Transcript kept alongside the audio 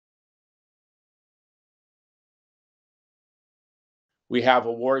We have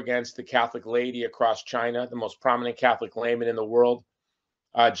a war against the Catholic laity across China, the most prominent Catholic layman in the world.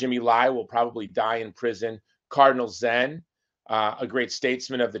 Jimmy Lai will probably die in prison. Cardinal Zen, a great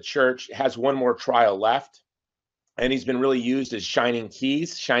statesman of the church, has one more trial left. And he's been really used as shiny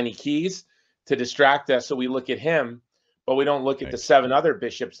keys to distract us. So we look at him, but we don't look at the 7 other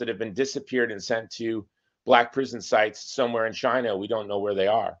bishops that have been disappeared and sent to black prison sites somewhere in China. We don't know where they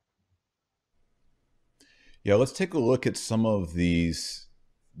are. Yeah, let's take a look at some of these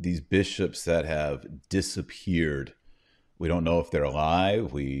bishops that have disappeared. We don't know if they're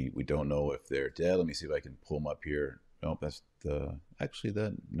alive. We don't know if they're dead. Let me see if I can pull them up here. Nope, that's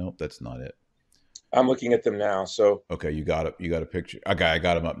nope, that's not it. I'm looking at them now. So okay, you got it. You got a picture. Okay, I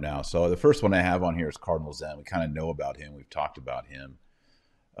got him up now. So the first one I have on here is Cardinal Zen. We kind of know about him. We've talked about him.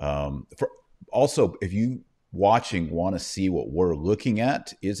 Also, if you watching want to see what we're looking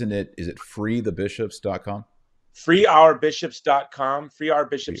at, is it freethebishops.com? freeurbishops.com.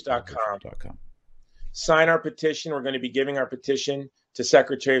 freeurbishops.com. Sign our petition. We're going to be giving our petition to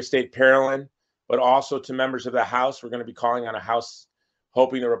Secretary of State Parolin, but also to members of the House. We're going to be calling on a House,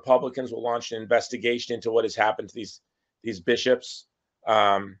 hoping the Republicans will launch an investigation into what has happened to these bishops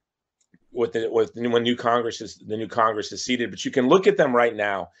when the new Congress is seated. But you can look at them right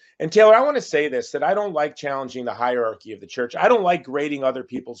now. And Taylor, I want to say this, that I don't like challenging the hierarchy of the church. I don't like grading other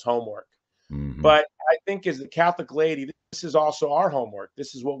people's homework. Mm-hmm. But I think as the Catholic laity, this is also our homework.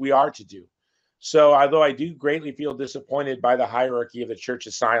 This is what we are to do. So although I do greatly feel disappointed by the hierarchy of the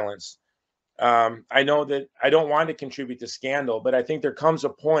church's silence, I know that I don't want to contribute to scandal, but I think there comes a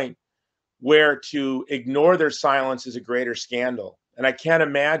point where to ignore their silence is a greater scandal. And I can't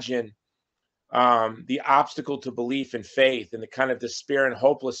imagine the obstacle to belief and faith and the kind of despair and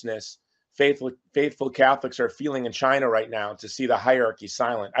hopelessness faithful Catholics are feeling in China right now to see the hierarchy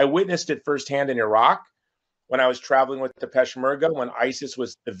silent. I witnessed it firsthand in Iraq when I was traveling with the Peshmerga, when ISIS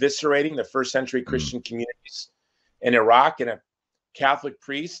was eviscerating the first century Christian communities in Iraq, and a Catholic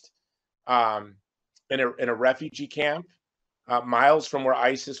priest in a refugee camp miles from where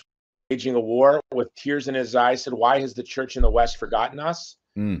ISIS was waging a war, with tears in his eyes, said, "Why has the church in the West forgotten us?"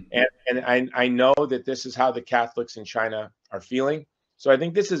 And I know that this is how the Catholics in China are feeling. So I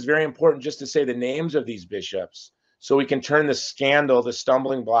think this is very important, just to say the names of these bishops, so we can turn the scandal, the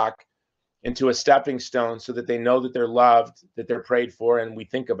stumbling block, into a stepping stone, so that they know that they're loved, that they're prayed for, and we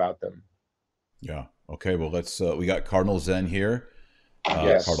think about them. Yeah. Okay. Well, let's. We got Cardinal Zen here.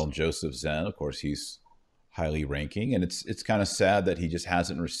 Yes. Cardinal Joseph Zen. Of course, he's highly ranking, and it's kind of sad that he just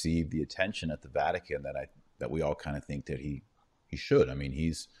hasn't received the attention at the Vatican that we all kind of think that he should. I mean,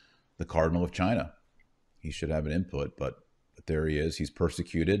 he's the Cardinal of China. He should have an input, but there he is. He's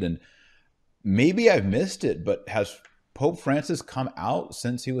persecuted, and maybe I've missed it, but has Pope Francis come out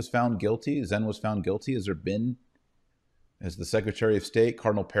since he was found guilty? Zen was found guilty. Has the Secretary of State,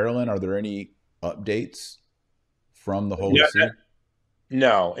 Cardinal Parolin, are there any updates from the Holy See?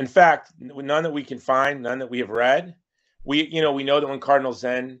 No. In fact, none that we can find, none that we have read. We know that when Cardinal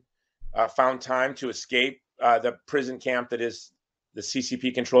Zen found time to escape the prison camp that is the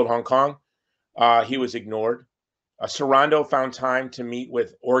CCP-controlled Hong Kong, he was ignored. Sarando found time to meet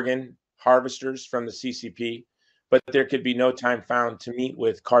with organ harvesters from the CCP, but there could be no time found to meet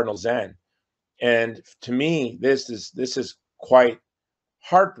with Cardinal Zen. And to me, this is quite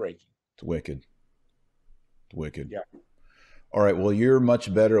heartbreaking. It's wicked. It's wicked. Yeah. All right. Well, you're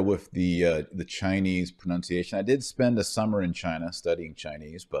much better with the Chinese pronunciation. I did spend a summer in China studying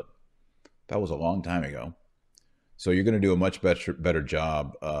Chinese, but that was a long time ago. So you're going to do a much better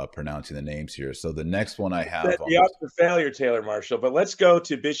job pronouncing the names here. So the next one I have, the odds for failure, Taylor Marshall. But let's go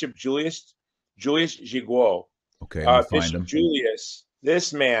to Bishop Julius Jiguo. Okay, Bishop Julius.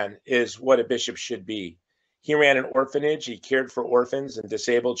 This man is what a bishop should be. He ran an orphanage. He cared for orphans and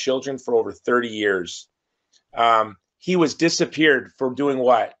disabled children for over 30 years. He was disappeared for doing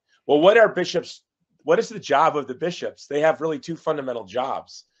what? Well, what are bishops? What is the job of the bishops? They have really two fundamental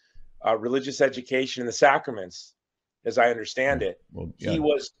jobs: religious education and the sacraments, as I understand it. Well, yeah.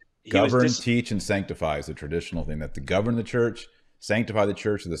 He govern, teach, and sanctify is a traditional thing, that to govern the church, sanctify the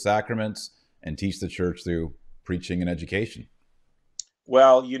church through the sacraments, and teach the church through preaching and education.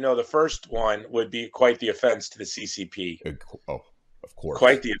 Well, the first one would be quite the offense to the CCP. Oh, of course.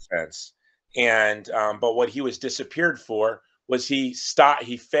 Quite the offense. And but what he was disappeared for was he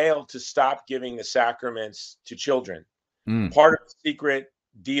failed to stop giving the sacraments to children. Part of the secret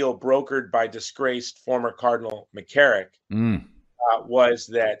deal brokered by disgraced former Cardinal McCarrick was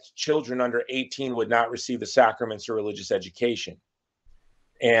that children under 18 would not receive the sacraments or religious education.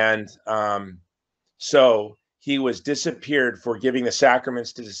 And so he was disappeared for giving the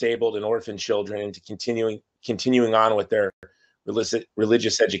sacraments to disabled and orphan children, and to continuing on with their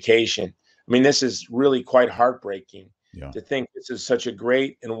religious education. I mean, this is really quite heartbreaking Yeah. to think this is such a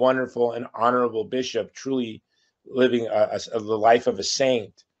great and wonderful and honorable bishop, truly living the life of a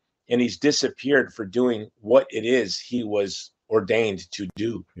saint, and he's disappeared for doing what it is he was ordained to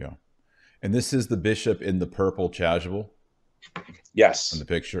do. Yeah. And this is the bishop in the purple chasuble? Yes. In the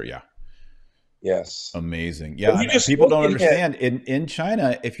picture? Yeah. Yes. Amazing. Yeah. I mean, people don't understand. In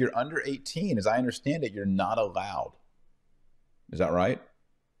China, if you're under 18, as I understand it, you're not allowed. Is that right?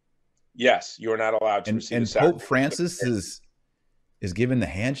 Yes, you're not allowed to receive. And Pope Francis is given the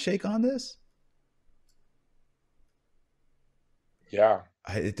handshake on this? Yeah.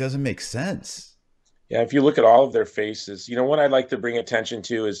 It doesn't make sense. Yeah, if you look at all of their faces, you know, what I'd like to bring attention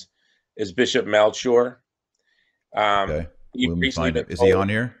to is Bishop Melchior. Okay. Let me find him. Is he on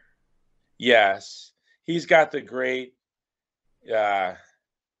here? Yes. He's got the great,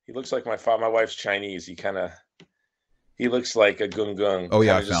 he looks like my wife's Chinese. He looks like a gung gung. Oh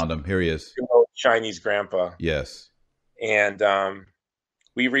yeah, I found him. Here he is. Chinese grandpa. Yes. And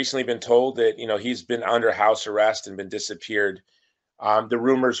we've recently been told that, you know, he's been under house arrest and been disappeared. The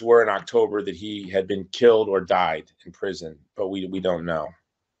rumors were in October that he had been killed or died in prison, but we don't know.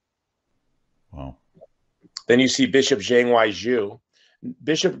 Wow. Then you see Bishop Zhang Weizhu.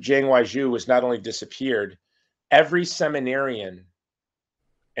 Bishop Zhang Weizhu was not only disappeared, every seminarian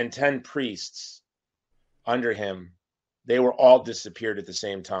and 10 priests under him, they were all disappeared at the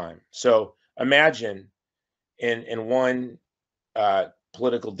same time. So imagine in one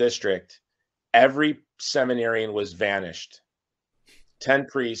political district, every seminarian was vanished, 10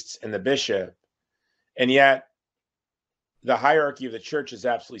 priests and the bishop, and yet the hierarchy of the church is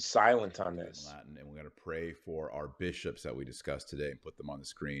absolutely silent on this. Latin, and we're going to pray for our bishops that we discussed today and put them on the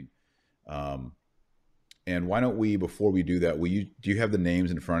screen. And why don't we, before we do that, do you have the names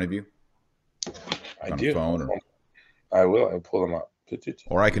in front of you? I do. Phone, or? I will. I'll pull them up.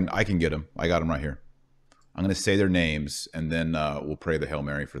 Or I can get them. I got them right here. I'm going to say their names, and then we'll pray the Hail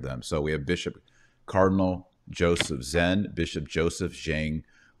Mary for them. So we have Bishop Cardinal Joseph Zen, Bishop Joseph Zhang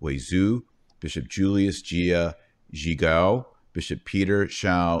Weizhu, Bishop Julius Jia Zhigao, Bishop Peter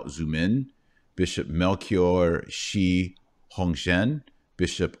Shao Zumin, Bishop Melchior Shi Hongzhen,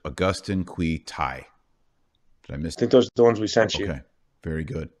 Bishop Augustine Kui Tai. Did I miss? I think those are the ones we sent you. Okay, very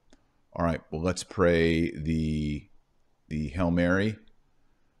good. All right, well, let's pray the Hail Mary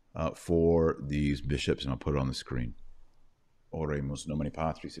for these bishops, and I'll put it on the screen. Oremus nomine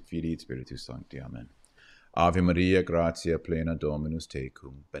Patris et Filii et Spiritus Sancti. Amen. Ave Maria, gratia plena Dominus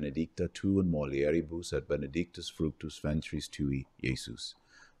tecum, benedicta tu in mulieribus et benedictus fructus ventris tui, Iesus.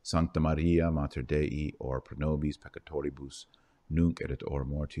 Sancta Maria, Mater Dei, ora pro nobis peccatoribus, nunc et hora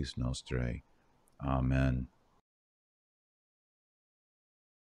mortis nostrae. Amen.